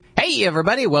Hey,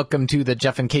 everybody. Welcome to the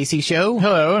Jeff and Casey Show.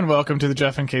 Hello, and welcome to the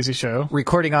Jeff and Casey Show.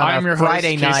 Recording on I'm a your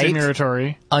Friday host, Casey night.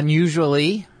 Muratori.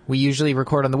 Unusually, we usually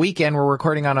record on the weekend. We're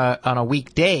recording on a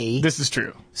weekday. This is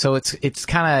true. So this is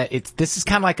kind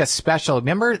of like a special.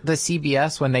 Remember the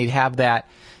CBS when they'd have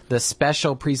the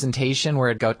special presentation where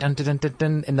it'd go dun dun dun dun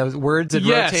dun, and those words would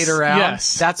rotate around?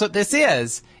 Yes. That's what this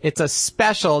is. It's a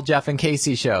special Jeff and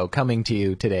Casey show coming to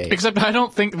you today. Except I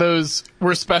don't think those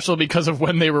were special because of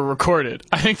when they were recorded.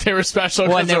 I think they were special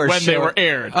because of when they were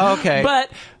aired. Oh, okay.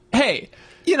 But, hey...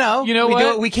 You know we what? do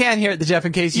what we can here at the Jeff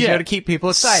and Casey show to keep people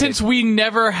excited. Since we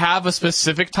never have a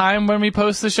specific time when we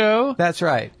post the show, That's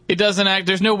right. it doesn't act.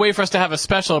 There's no way for us to have a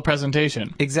special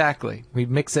presentation. Exactly. We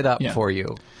mix it up for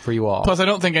you all. Plus, I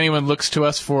don't think anyone looks to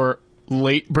us for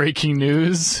late breaking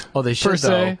news. Oh, they should, per se.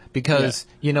 though, because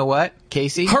you know what,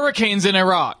 Casey? Hurricanes in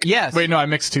Iraq. Yes. Wait, no, I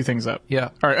mixed two things up. Yeah.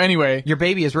 All right. Anyway, Your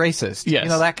baby is racist. Yes. You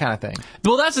know, that kind of thing.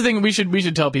 well, that's the thing. We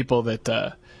should tell people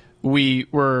that we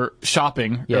were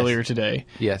shopping earlier today.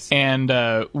 Yes. And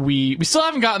we still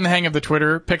haven't gotten the hang of the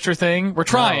Twitter picture thing. We're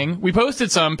trying. No. We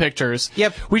posted some pictures.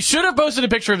 Yep. We should have posted a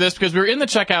picture of this because we were in the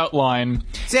checkout line.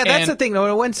 So, yeah, that's and- the thing.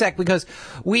 No, one sec, because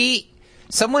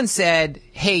someone said,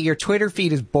 hey, your Twitter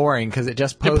feed is boring because it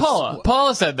just posts.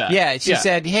 Paula said that. Yeah, she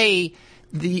said, hey,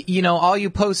 all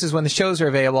you post is when the shows are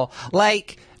available.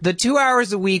 Like, the 2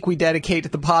 hours a week we dedicate to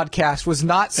the podcast was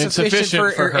not sufficient for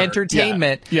her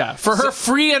entertainment. Yeah, for her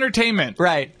free entertainment.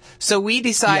 Right. So we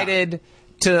decided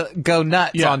to go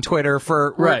nuts on Twitter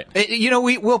for... Right.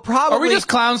 We'll probably... Are we just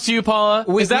clowns to you, Paula?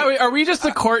 Are we just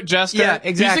the court jester? Yeah,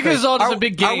 exactly. Do you think this is all just a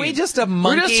big game? Are we just a We're just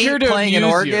monkey here to playing an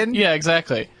amuse organ? you. Yeah,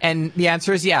 exactly. And the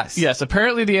answer is yes. Yes,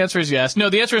 apparently the answer is yes.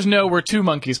 No, the answer is no. We're two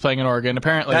monkeys playing an organ,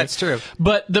 apparently. That's true.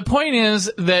 But the point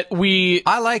is that we...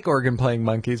 I like organ playing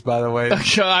monkeys, by the way.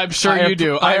 I'm sure you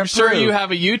do. I'm sure you have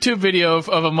a YouTube video of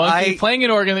a monkey playing an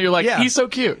organ that you're like, he's so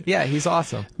cute. Yeah, he's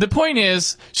awesome. The point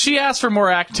is, she asked for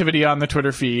more activity on the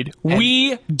Twitter feed.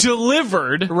 We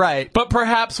delivered. Right. But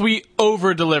perhaps we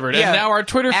over-delivered. Yeah. And now our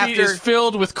Twitter feed is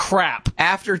filled with crap.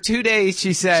 After 2 days,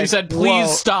 she said, please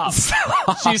 "Whoa." stop.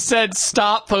 She said,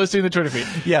 stop posting the Twitter feed.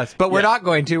 Yes, but we're not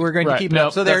going to. We're going to keep it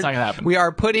up. So that's not going to happen. We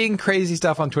are putting crazy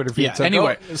stuff on Twitter feed. Yeah, so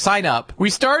anyway. sign up. We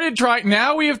started trying.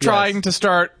 Now we have trying to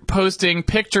start posting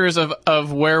pictures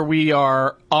of where we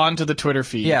are onto the Twitter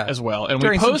feed as well. And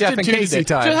During we posted some Jeff and Casey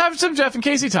time. To have some Jeff and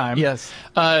Casey time. Yes.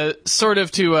 Sort of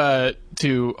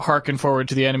to harken forward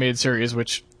to the animated series,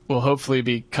 which will hopefully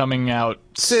be coming out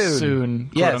soon,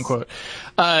 quote unquote.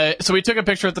 So we took a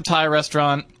picture at the Thai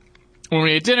restaurant when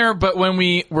we ate dinner, but when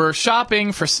we were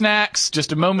shopping for snacks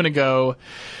just a moment ago,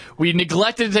 we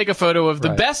neglected to take a photo of the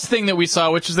best thing that we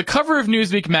saw, which is the cover of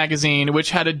Newsweek magazine, which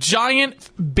had a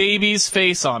giant baby's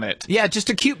face on it. Yeah,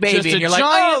 just a cute baby. Just a and you're like,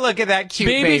 giant oh, look at that cute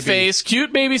baby face,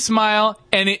 cute baby smile,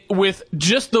 and it with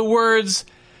just the words,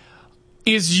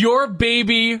 "Is your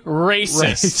baby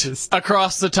racist?"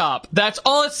 across the top. That's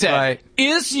all it said. Right.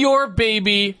 Is your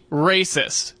baby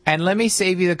racist? And let me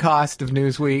save you the cost of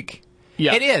Newsweek.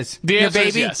 Yeah. It is. The your answer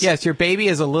is baby, yes. Yes, your baby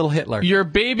is a little Hitler. Your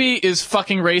baby is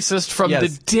fucking racist from the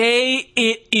day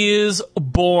it is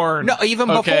born. No, even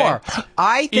before.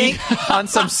 I think on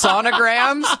some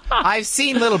sonograms, I've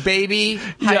seen little baby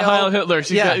Heil Hitler.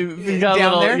 She's got a down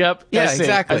little, there. Yep. Yeah, I see.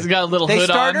 exactly. It's got a little hood on. They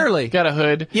start early. Got a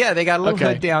hood. Yeah, they got a little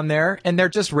hood down there, and they're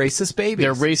just racist babies.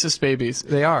 They're racist babies.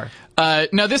 They are.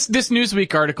 Now, this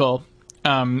Newsweek article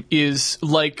is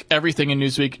like everything in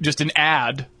Newsweek, just an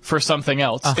ad for something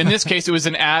else. In this case, it was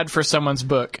an ad for someone's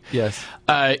book. Yes.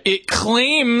 It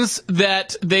claims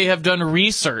that they have done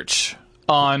research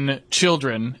on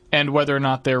children and whether or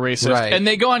not they're racist. Right. And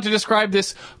they go on to describe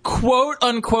this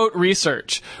quote-unquote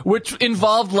research, which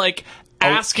involved, like,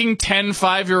 asking 10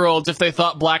 5-year-olds if they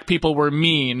thought black people were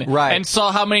mean. Right. And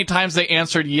saw how many times they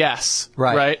answered yes.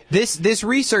 Right. This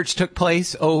research took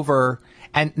place over...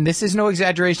 And this is no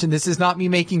exaggeration. This is not me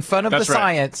making fun of the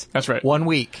science. That's right. 1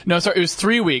 week. No, sorry. It was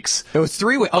 3 weeks. It was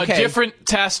 3 weeks. Okay. A different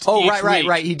test Oh, each week.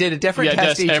 right. He did a different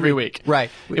test every week. Right.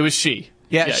 It was she.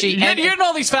 Yeah, she. You're getting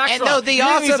all these facts and wrong. no, the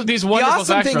awesome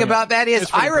thing from about that is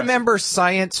I remember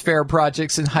science fair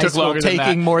projects in high school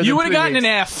taking more than 3 weeks. You would have gotten an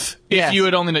F if you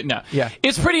had only... No. Yeah.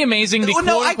 It's pretty amazing.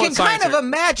 No, I can kind of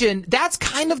imagine that's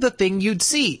kind of the thing you'd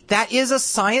see. That is a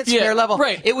science fair level.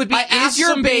 Right. It would be, is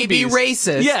your baby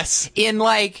racist? Yes. In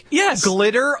like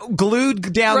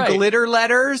glued down glitter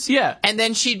letters. Yeah. And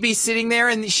then she'd be sitting there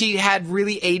and she had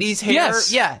really 80s hair.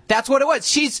 Yes. Yeah. That's what it was.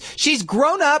 She's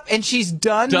grown up and she's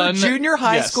done her junior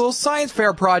high school science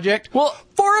fair project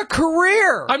for a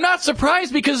career. I'm not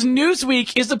surprised because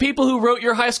Newsweek is the people who wrote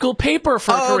your high school paper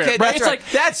for a career. Okay, right?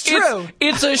 That's true. true.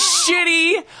 It's a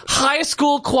shitty high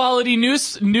school quality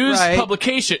news Right.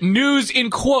 publication, news in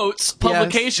quotes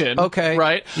publication. Okay.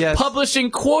 Right? Yes.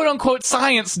 Publishing quote unquote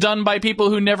science done by people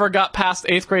who never got past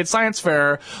 8th grade science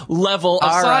fair level of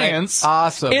All right. science.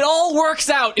 Awesome. It all works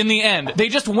out in the end. They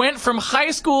just went from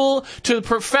high school to the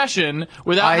profession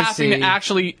without I having see. to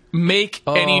actually make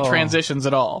any transitions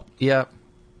at all. Yep.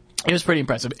 It was pretty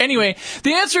impressive. Anyway,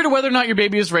 the answer to whether or not your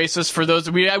baby is racist, for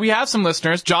those, we have some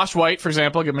listeners. Josh White, for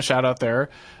example, give him a shout out there.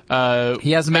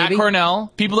 He has a Matt baby?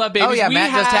 Cornell, people who have babies. Oh, yeah, We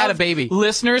Matt just had have a baby.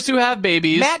 Listeners who have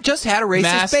babies. Matt just had a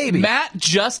racist baby. Matt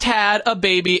just had a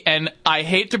baby, and I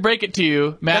hate to break it to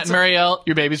you, Matt and Marielle,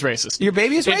 your baby's racist. Your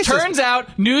baby is racist. It turns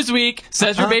out Newsweek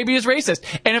says your baby is racist.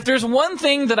 And if there's one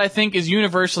thing that I think is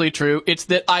universally true, it's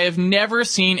that I have never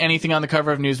seen anything on the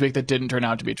cover of Newsweek that didn't turn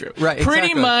out to be true. Right, Pretty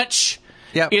exactly. much.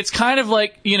 Yep. It's kind of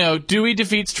like, Dewey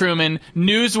defeats Truman.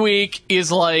 Newsweek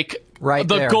is like Right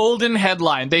the there. golden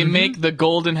headline. They make the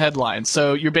golden headline.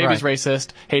 So your baby's Right.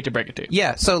 racist. Hate to break it to you.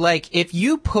 Yeah, so like if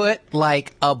you put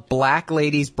like a black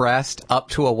lady's breast up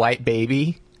to a white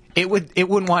baby, it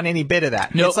wouldn't want any bit of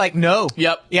that. Nope. It's like no.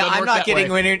 Yep. Yeah, Doesn't I'm work not that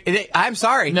getting way. I'm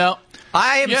sorry. No.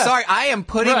 I am Yeah. sorry. I am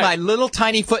putting Right. my little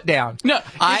tiny foot down. No,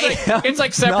 am it's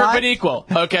like separate not- but equal.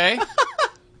 Okay,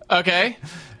 okay.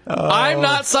 I'm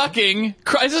not sucking.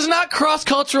 This is not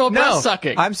cross-cultural No, breast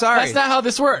sucking. I'm sorry. That's not how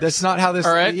this works. That's not how this.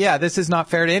 All right? Yeah, this is not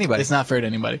fair to anybody. It's not fair to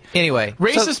anybody. Anyway,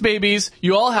 Racist so- babies,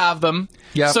 you all have them.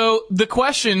 Yeah. So the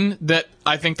question that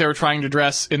I think they were trying to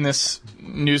address in this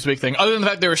Newsweek thing, other than the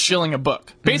fact they were shilling a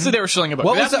book. Basically, they were shilling a book.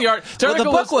 What was That's the, art. well, the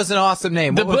book was an awesome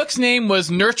name. The What was- book's name was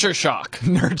Nurture Shock.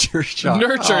 Nurture Shock.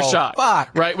 Nurture Oh, Shock. Fuck.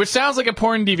 Right, which sounds like a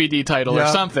porn DVD title or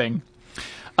Yeah. something.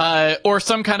 Or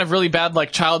some kind of really bad,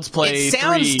 like, Child's Play It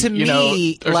sounds 3, to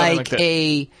me or something like that.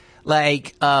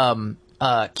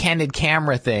 a candid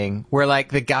camera thing where like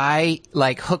the guy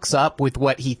like hooks up with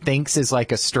what he thinks is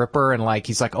like a stripper and like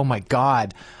he's like, oh my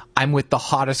god, I'm with the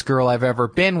hottest girl I've ever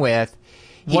been with.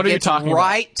 He What are you gets talking about?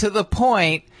 right to the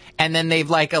point, and then they've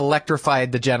like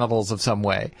electrified the genitals of some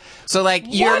way. So like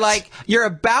you're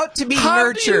about to be How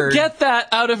nurtured, do you get that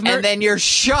out of nurture? and then you're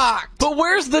shocked. But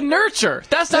where's the nurture?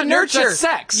 That's The not nurture. nurture, That's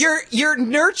sex. You're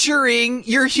nurturing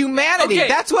your humanity. Okay.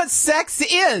 That's what sex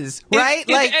is, right?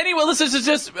 If anyone, listen,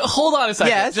 just hold on a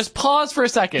second. Yes. Just pause for a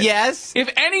second. Yes.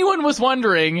 If anyone was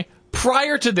wondering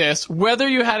prior to this whether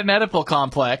you had an Oedipal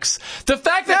complex, the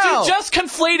fact that No. you just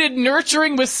conflated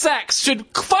nurturing with sex should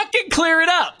fucking clear it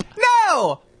up.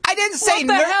 No, I didn't say What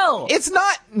the hell? It's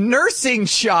not nursing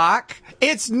shock.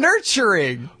 It's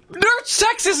nurturing.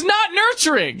 Sex is not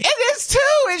nurturing. It is too.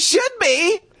 It should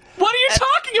be. What are you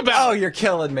talking about? Oh, you're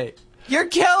killing me. You're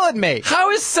killing me.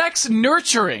 How is sex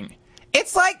nurturing?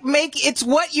 It's like it's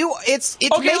what you. It's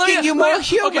Okay, making you more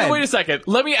human. Okay, wait a second.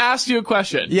 Let me ask you a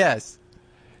question. Yes.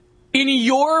 In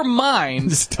your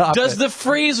mind, Stop does it. the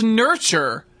phrase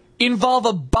nurture involve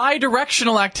a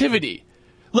bidirectional activity?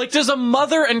 Like, does a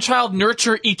mother and child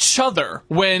nurture each other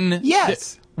when...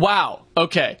 Yes. Wow.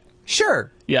 Okay.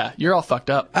 Sure. Yeah, you're all fucked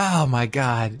up. Oh my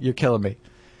God, you're killing me.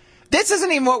 This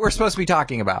isn't even what we're supposed to be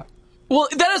talking about. Well,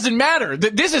 that doesn't matter.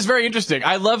 This is very interesting.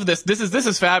 I love this. This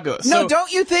is fabulous. No, So-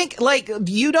 don't you think? Like,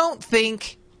 you don't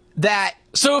think that?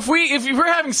 So if we're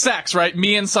having sex, right?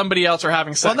 Me and somebody else are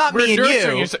having sex. Well, not we're me and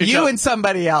nurturing you. each You other. and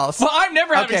somebody else. Well, I'm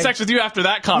never having Okay. sex with you after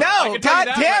that comment. No, I can tell you God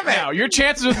that damn right it. now. Your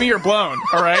chances with me are blown,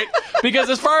 all right? Because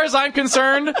as far as I'm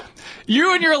concerned,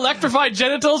 you and your electrified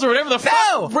genitals or whatever the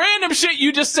No. fuck random shit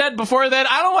you just said before that,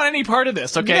 I don't want any part of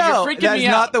this, okay? No, You're freaking that's me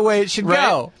out. not the way it should right?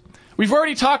 go. We've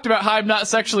already talked about how I'm not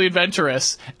sexually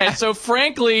adventurous, and so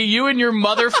frankly, you and your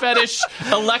mother fetish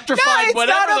electrified No, it's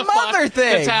whatever not a the fuck mother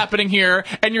thing. that's happening here,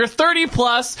 and you're 30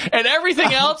 plus, and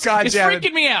everything else God is damn it.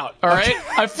 freaking me out. All right,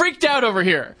 I'm freaked out over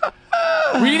here.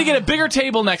 We need to get a bigger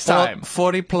table next time.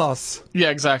 40 plus. Yeah,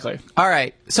 exactly. All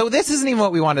right. So this isn't even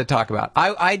what we wanted to talk about.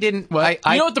 I didn't. You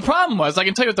know what the problem was? I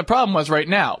can tell you what the problem was right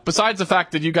now. Besides the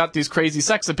fact that you got these crazy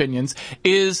sex opinions,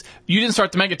 is you didn't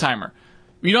start the mega timer.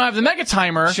 You don't have the mega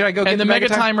timer. Should I go and get the the mega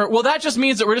mega timer? Well, that just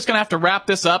means that we're just going to have to wrap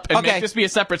this up and Okay. make this be a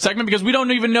separate segment because we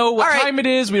don't even know what All right. time it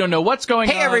is. We don't know what's going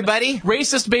on. Hey, everybody.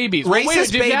 Racist babies. Well, wait, Racist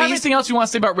if you have babies. anything else you want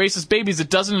to say about racist babies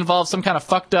that doesn't involve some kind of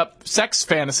fucked up sex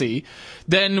fantasy,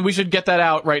 then we should get that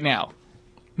out right now.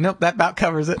 Nope, that about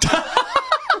covers it.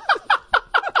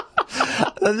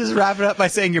 Let's just wrap it up by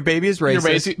saying your baby is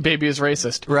racist. Your baby is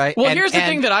racist. Right. Well, here's the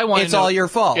thing that I want to know. It's all your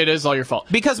fault. It is all your fault.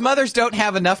 Because mothers don't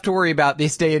have enough to worry about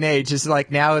this day and age. It's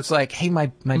like now it's like, hey,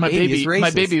 my baby is racist. My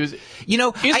baby was... You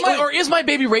know... Is my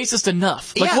baby racist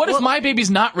enough? Like, what if my baby's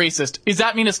not racist? Does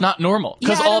that mean it's not normal?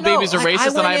 Because all babies are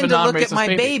racist and I have a non-racist baby. I went in to look at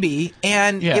my baby,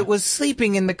 and it was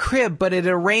sleeping in the crib, but it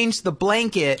arranged the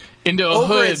blanket into a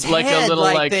hood, like a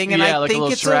little thing, and I like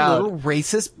think it's shroud. a little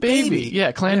racist baby.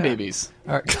 Yeah, clan babies.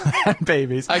 All right, clan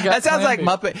babies. That sounds like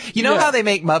Muppet. You know how they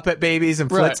make Muppet babies and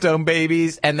Flintstone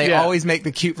babies, and they always make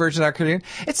the cute version of our cartoon?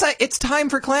 It's like, it's time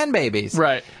for clan babies.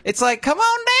 Right. It's like, come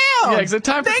on down. Yeah, it's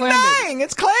time for clan babies.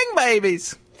 It's clan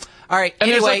babies. All right.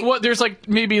 And anyway, there's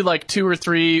maybe 2 or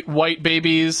 3 white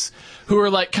babies who are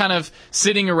like kind of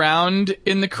sitting around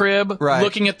in the crib,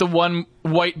 looking at the one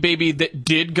white baby that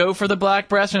did go for the black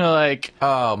breast, and they're like,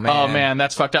 "Oh man,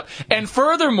 that's fucked up." And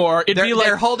furthermore,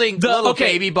 they're holding little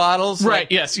baby bottles, right?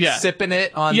 Yes, sipping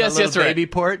it on the little baby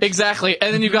porch, exactly.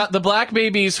 And then you've got the black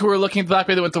babies who are looking at the black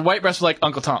baby that went to white breast, like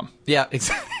Uncle Tom. Yeah,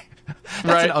 exactly.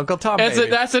 That's an Uncle Tom baby.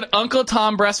 That's an Uncle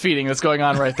Tom breastfeeding that's going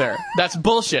on right there. That's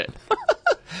bullshit.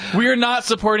 We are not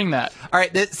supporting that. All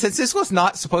right, since this was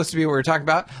not supposed to be what we were talking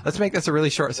about, let's make this a really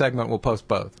short segment. We'll post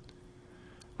both.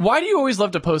 Why do you always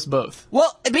love to post both?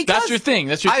 Well, because... That's your thing.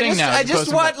 That's your thing now. I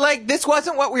just want, this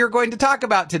wasn't what we were going to talk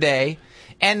about today.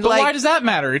 But why does that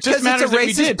matter? It just matters that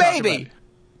we did talk about it.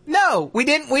 No, we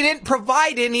didn't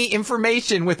provide any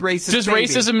information with racist Does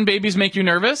babies. racism in babies make you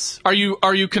nervous? Are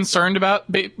you concerned about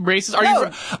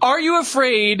racism? Are you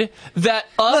afraid that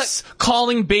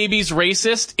calling babies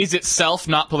racist is itself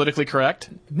not politically correct?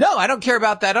 No, I don't care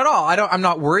about that at all. I'm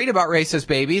not worried about racist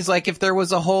babies. Like if there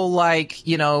was a whole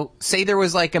say there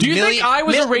was like a million... Do you think I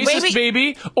was a racist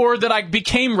baby or that I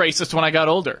became racist when I got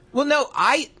older? Well, no.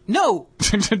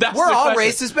 That's we're all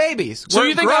racist babies. So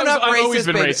you think I've always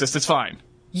been babies. racist? It's fine.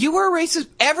 You were a racist.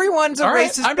 Everyone's a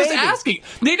racist baby. I'm just asking.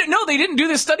 They didn't do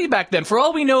this study back then. For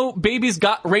all we know, babies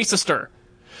got racister.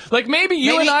 Like maybe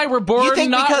you and I were born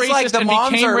not because, racist the and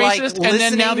moms became are racist, and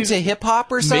then now to hip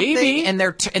hop or something, maybe, and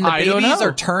the babies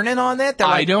are turning on it. They're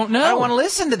I don't know. I don't want to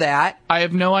listen to that. I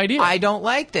have no idea. I don't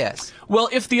like this. Well,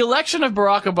 if the election of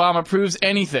Barack Obama proves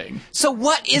anything, so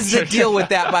what is the deal with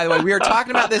that? By the way, we were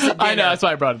talking about this at dinner. I know, that's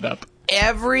why I brought it up.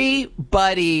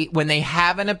 Everybody, when they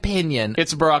have an opinion...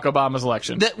 It's Barack Obama's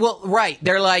election.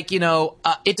 They're like,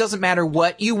 it doesn't matter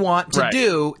what you want to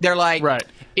do. They're like,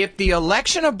 if the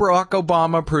election of Barack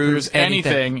Obama proves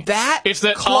anything, it's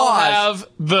that clause, I'll have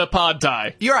the pod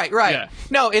tie. You're right. Yeah.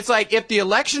 No, it's like, if the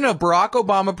election of Barack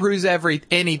Obama proves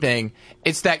anything,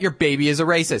 it's that your baby is a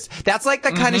racist. That's like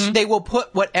the kind of... They will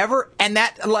put whatever, and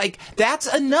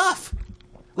that's enough.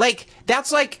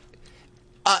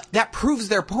 That proves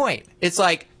their point. It's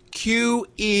like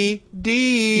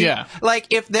QED. Yeah. Like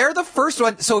if they're the first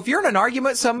one. So if you're in an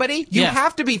argument with somebody, you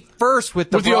have to be first with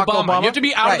Barack Obama. You have to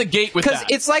be out of the gate with that. Because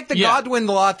it's like the God-win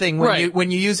law thing when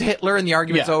you use Hitler and the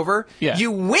argument's over. Yeah.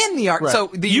 You win the argument.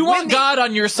 So you want God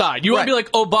on your side. You want to be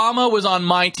like, Obama was on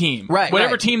my team. Right.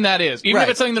 Whatever team that is. Even if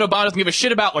it's something that Obama doesn't give a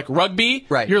shit about, like rugby.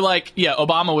 Right. You're like,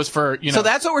 Obama was for, So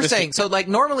that's what we're saying. So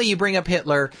normally you bring up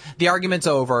Hitler, the argument's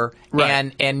over,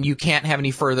 and you can't have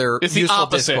any further useful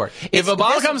discourse. If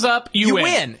Obama comes up, you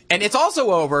win. And it's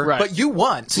also over, but you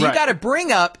won. So you got to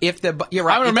bring up you're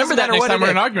right. I remember that next time we're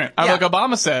in an argument. I'm like,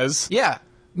 Obama says. Yeah.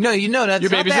 No, that's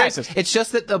your baby's not that. racist. It's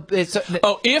just that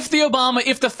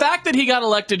if the fact that he got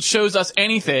elected shows us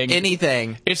anything,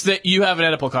 it's that you have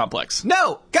an Oedipal complex.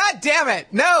 No, God damn it,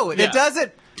 no, it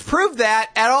doesn't prove that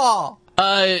at all.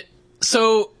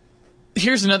 So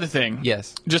here's another thing.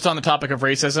 Yes, just on the topic of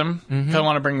racism, I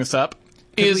want to bring this up.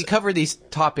 We cover these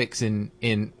topics in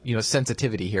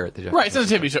sensitivity here at the Jeff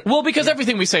sensitivity show. Well, because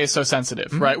everything we say is so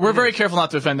sensitive, right? We're very careful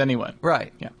not to offend anyone,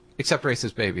 right? Yeah. Except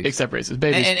racist babies.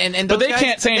 And but they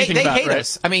can't say anything about it. They hate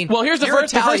us. I mean, well, here's the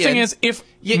first thing is, if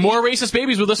more racist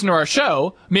babies would listen to our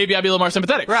show, maybe I'd be a little more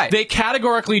sympathetic. Right. They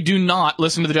categorically do not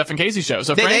listen to the Jeff and Casey show.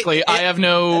 So frankly, I have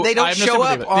no. They don't show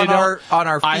up on our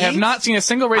feeds. I have not seen a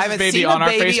single racist baby on our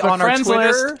Facebook friends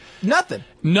list. Nothing.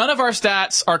 None of our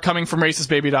stats are coming from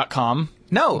racistbaby.com.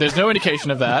 No. There's no indication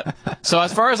of that. So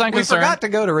as far as I'm concerned... We forgot to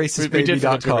go to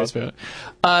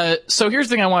racistbaby.com. So here's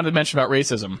the thing I wanted to mention about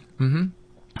racism.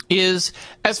 is,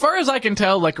 as far as I can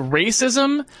tell, like,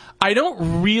 racism, I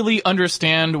don't really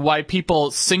understand why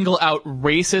people single out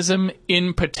racism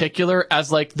in particular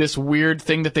as, like, this weird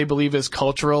thing that they believe is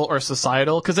cultural or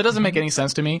societal, because it doesn't make any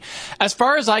sense to me. As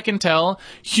far as I can tell,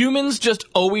 humans just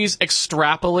always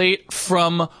extrapolate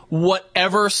from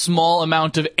whatever small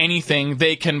amount of anything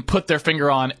they can put their finger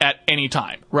on at any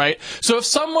time, right? So if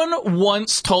someone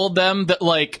once told them that,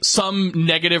 like, some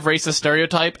negative racist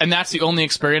stereotype, and that's the only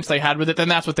experience they had with it, then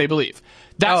that's what they believe.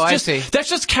 That's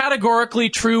just categorically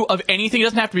true of anything. It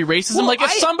doesn't have to be racism. Well, like,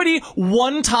 if somebody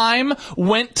one time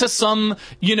went to some,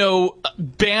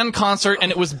 band concert and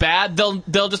it was bad,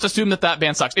 they'll just assume that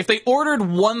band sucks. If they ordered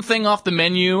one thing off the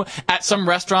menu at some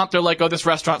restaurant, they're like, oh, this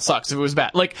restaurant sucks if it was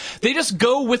bad. Like, they just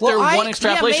go with their one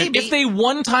extrapolation. If they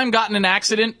one time got in an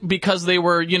accident because they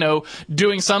were,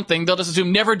 doing something, they'll just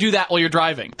assume never do that while you're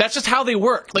driving. That's just how they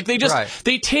work. Like,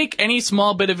 they take any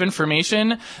small bit of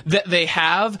information that they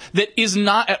have that is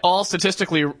not at all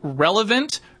statistically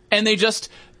relevant, and they just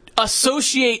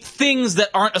associate things that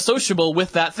aren't associable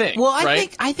with that thing. Well,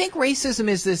 I think racism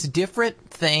is this different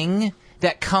thing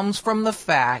that comes from the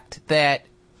fact that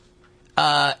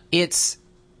it's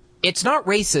not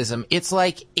racism. It's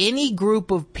like any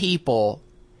group of people,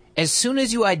 as soon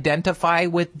as you identify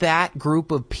with that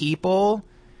group of people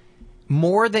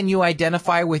more than you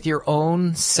identify with your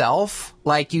own self,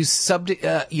 like you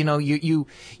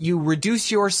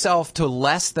reduce yourself to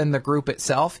less than the group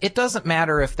itself. It doesn't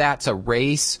matter if that's a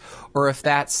race or if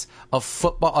that's a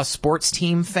sports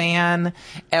team fan,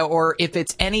 or if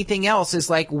it's anything else. Is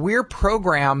like, we're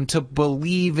programmed to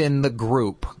believe in the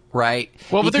group, right?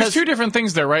 Well, but there's two different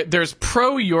things there, right? There's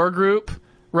pro your group,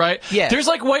 right? Yeah. There's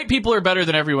like, white people are better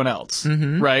than everyone else,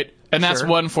 right? And that's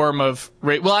one form of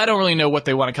well, I don't really know what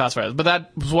they want to classify as, but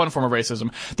that's one form of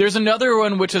racism. There's another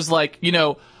one which is like,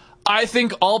 I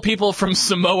think all people from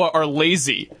Samoa are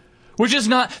lazy, which is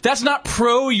that's not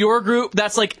pro your group.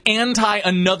 That's like anti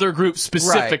another group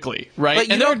specifically, right? But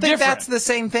you don't think that's the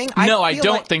same thing? No, I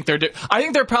don't think they're I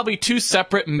think they're probably two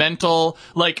separate mental,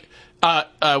 like, what's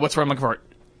the word I'm looking for?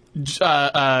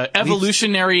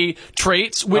 Evolutionary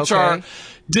traits, which are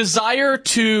desire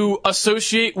to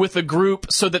associate with a group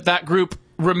so that group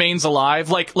remains alive,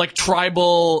 like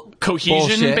tribal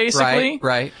cohesion, basically.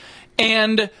 Right.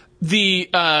 And the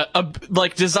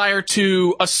desire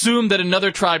to assume that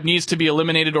another tribe needs to be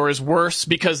eliminated or is worse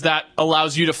because that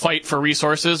allows you to fight for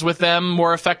resources with them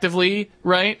more effectively,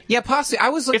 right? Yeah, possibly.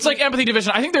 It's like empathy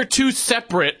division. I think they're two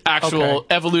separate actual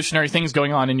evolutionary things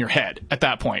going on in your head at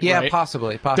that point. Yeah, right?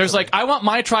 possibly. There's like, I want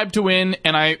my tribe to win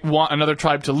and I want another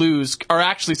tribe to lose, are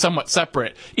actually somewhat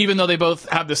separate, even though they both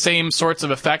have the same sorts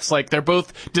of effects. Like, they're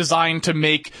both designed to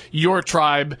make your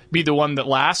tribe be the one that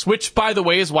lasts, which, by the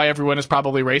way, is why everyone is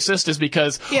probably racist, is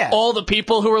because all the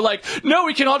people who were like, no,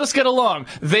 we can all just get along,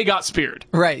 they got speared.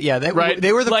 Right, yeah. They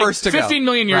were the first to 15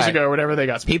 million years ago or whatever, they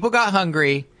got speared. People got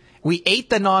hungry. We ate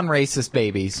the non-racist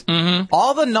babies. Mm-hmm.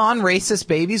 All the non-racist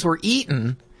babies were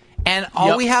eaten, and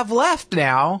all we have left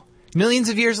now, millions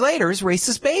of years later, is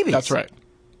racist babies. That's right.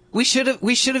 We should have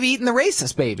eaten the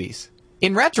racist babies.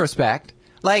 In retrospect,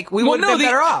 like, we would have been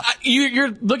better off.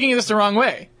 You're looking at this the wrong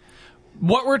way.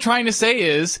 What we're trying to say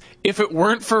is, if it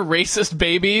weren't for racist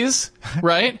babies,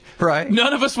 right? Right.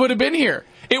 None of us would have been here.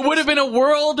 It would have been a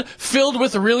world filled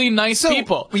with really nice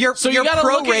people. You're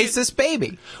pro-racist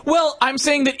baby. Well, I'm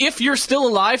saying that if you're still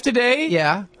alive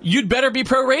today, you'd better be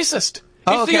pro-racist.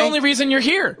 It's the only reason you're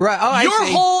here. Right.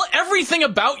 Oh, everything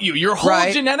about you, your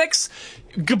whole genetics,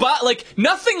 like,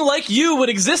 nothing like you would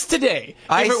exist today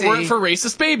if it weren't for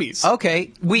racist babies.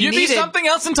 Okay. You'd be something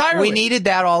else entirely. We needed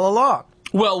that all along.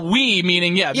 Well,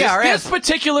 meaning, this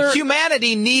particular...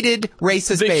 Humanity needed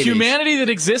racist babies. The humanity that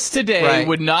exists today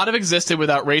would not have existed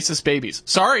without racist babies.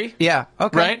 Sorry. Yeah,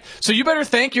 okay. Right? So you better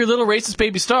thank your little racist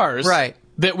baby stars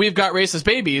that we've got racist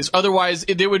babies. Otherwise,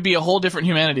 there would be a whole different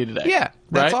humanity today. Yeah,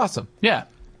 that's awesome. Yeah.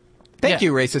 Thank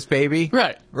you, racist baby.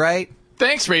 Right. Right?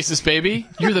 Thanks, racist baby.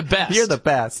 You're the best. You're the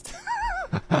best.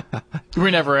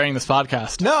 We're never airing this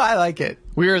podcast. No, I like it.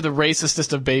 We are the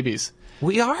racistest of babies.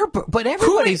 We are, but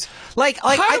everybody's like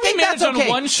I think that's okay. On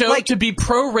one show to be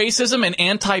pro-racism and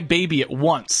anti-baby at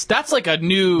once. That's like a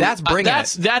new. That's bringing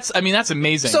it. That's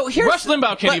amazing. So Rush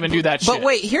Limbaugh can't even do that shit. But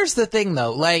wait, here's the thing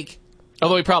though. Like,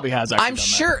 although he probably has. I'm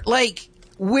sure. Like,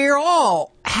 we're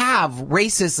all have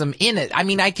racism in it. I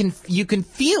mean, you can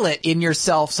feel it in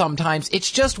yourself sometimes.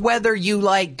 It's just whether you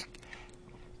like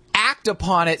act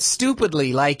upon it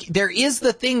stupidly. Like, there is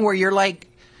the thing where you're like,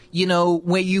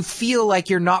 when you feel like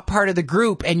you're not part of the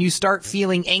group and you start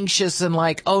feeling anxious and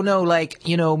like, oh no, like,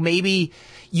 maybe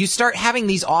you start having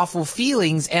these awful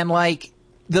feelings and like,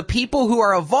 the people who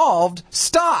are evolved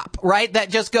stop, right? That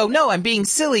just go, no, I'm being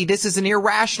silly. This is an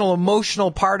irrational, emotional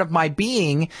part of my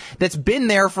being that's been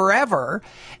there forever.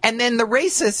 And then the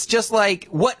racists, just like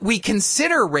what we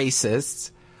consider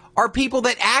racists, are people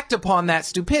that act upon that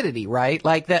stupidity, right?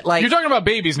 Like that, like... You're talking about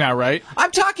babies now, right?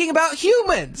 I'm talking about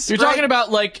humans. You're talking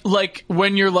about like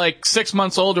when you're like 6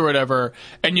 months old or whatever,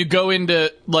 and you go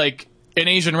into like an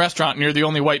Asian restaurant and you're the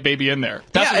only white baby in there.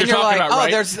 That's what you're talking about,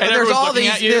 right? There's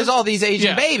all these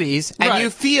Asian babies, and you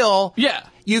feel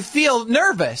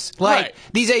nervous, like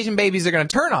these Asian babies are going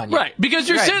to turn on you, right? Because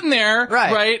you're sitting there,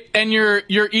 right, and you're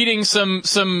eating some.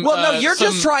 Well, no, you're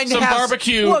just trying to have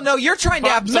barbecue. Well, no, you're trying to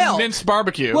have milk, some minced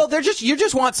barbecue. Well, you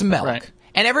just want some milk. Right.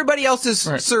 And everybody else is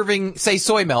serving, say,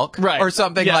 soy milk or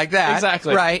something like that.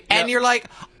 Exactly. Right. And you're like,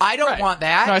 I don't want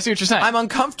that. No, I see what you're saying. I'm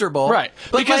uncomfortable. Right.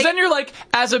 Because then you're like,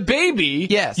 as a baby,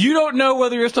 you don't know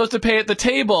whether you're supposed to pay at the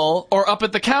table or up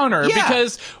at the counter. Yeah.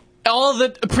 Because all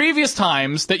the previous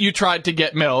times that you tried to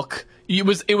get milk, it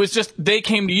was just they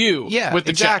came to you with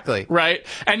the check, right?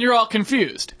 And you're all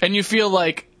confused. And you feel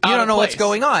like you don't know what's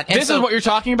going on. And this is what you're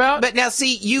talking about? But now,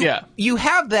 see, you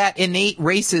have that innate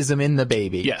racism in the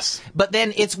baby. Yes. But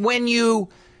then it's when you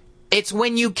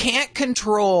can't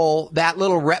control that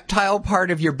little reptile part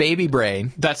of your baby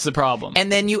brain. That's the problem.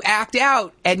 And then you act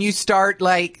out and you start,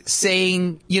 like,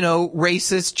 saying,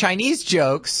 racist Chinese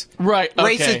jokes. Right,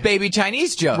 okay. Racist baby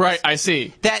Chinese jokes. Right, I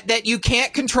see. That you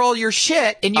can't control your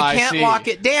shit and you can't lock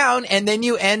it down, and then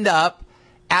you end up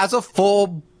as a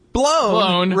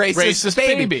full-blown racist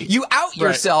baby. You out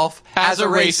yourself as a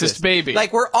racist baby.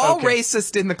 Like, we're all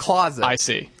racist in the closet. I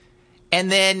see.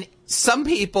 And then some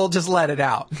people just let it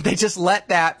out. They just let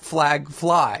that flag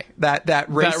fly. That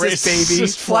racist baby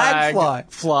flag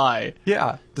fly.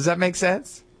 Yeah. Does that make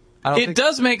sense? It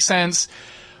does make sense.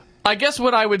 I guess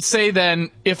what I would say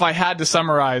then, if I had to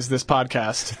summarize this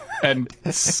podcast, and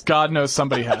God knows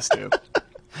somebody has to.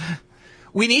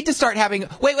 We need to start having...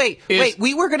 Wait.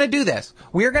 We were going to do this.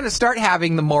 We're going to start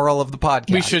having the moral of the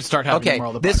podcast. We should start having the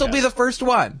moral of the podcast. This will be the first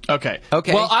one. Okay.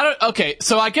 Well,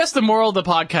 so I guess the moral of the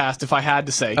podcast, if I had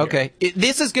to say here, okay.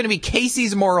 This is going to be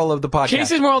Casey's moral of the podcast.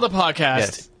 Casey's moral of the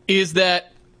podcast is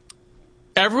that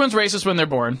everyone's racist when they're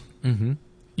born. Mm-hmm.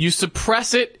 You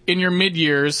suppress it in your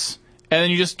mid-years, and then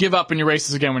you just give up and you're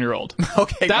racist again when you're old.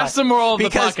 Okay. That's the moral of the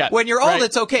podcast. Because when you're old,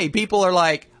 it's okay. People are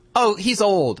like... Oh, he's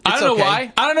old. I don't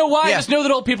know why. I just know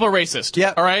that old people are racist.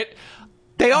 Yeah. All right?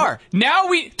 They are. Now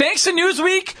thanks to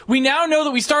Newsweek, we now know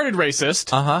that we started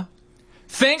racist. Uh-huh.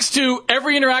 Thanks to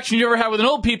every interaction you ever had with an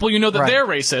old people, you know that they're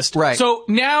racist. Right. So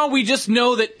now we just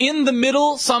know that in the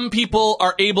middle, some people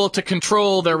are able to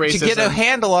control their racism. To get a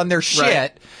handle on their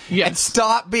shit and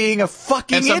stop being a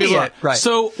fucking idiot. Right.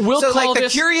 So we'll call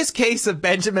this... the curious case of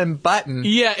Benjamin Button.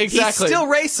 Yeah, exactly. He's still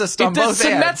racist on both ends.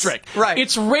 Symmetric. Right.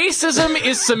 It's racism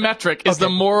is symmetric is the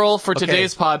moral for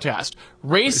today's podcast.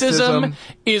 Racism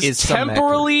is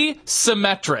temporally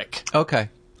symmetric. Okay.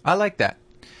 I like that.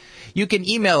 You can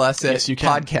email us at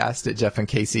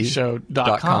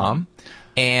podcast@jeffandcasey.com.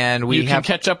 And you can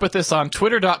catch up with us on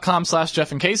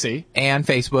twitter.com/JeffandCasey. And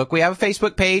Facebook. We have a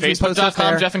Facebook page.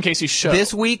 Facebook.com Jeff and Casey Show.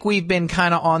 This week we've been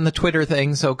kind of on the Twitter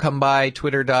thing, so come by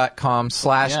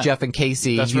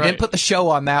twitter.com/JeffandCasey. You didn't put the show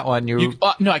on that one. No,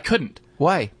 I couldn't.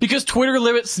 Why? Because Twitter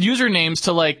limits usernames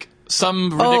to like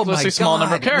some ridiculously small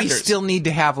number of characters. We still need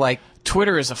to have like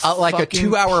Twitter is a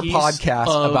 2-hour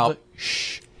podcast about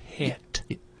shit.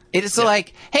 It's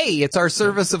like, hey, it's our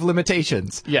service of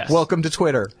limitations. Yes. Welcome to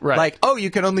Twitter. Right. Like, you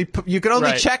can only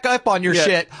check up on your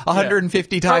shit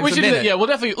 150 times a minute. We'll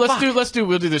definitely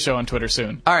we'll do the show on Twitter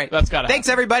soon. All right. That's gotta happen. Thanks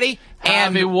everybody.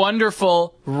 Have a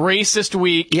wonderful racist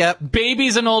week. Yep.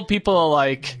 Babies and old people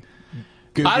alike.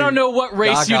 I don't know what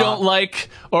race you don't like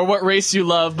or what race you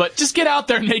love, but just get out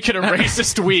there and make it a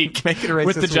racist week. Make it a racist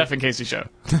with the week. Jeff and Casey Show.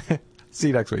 See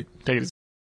you next week. Take it easy.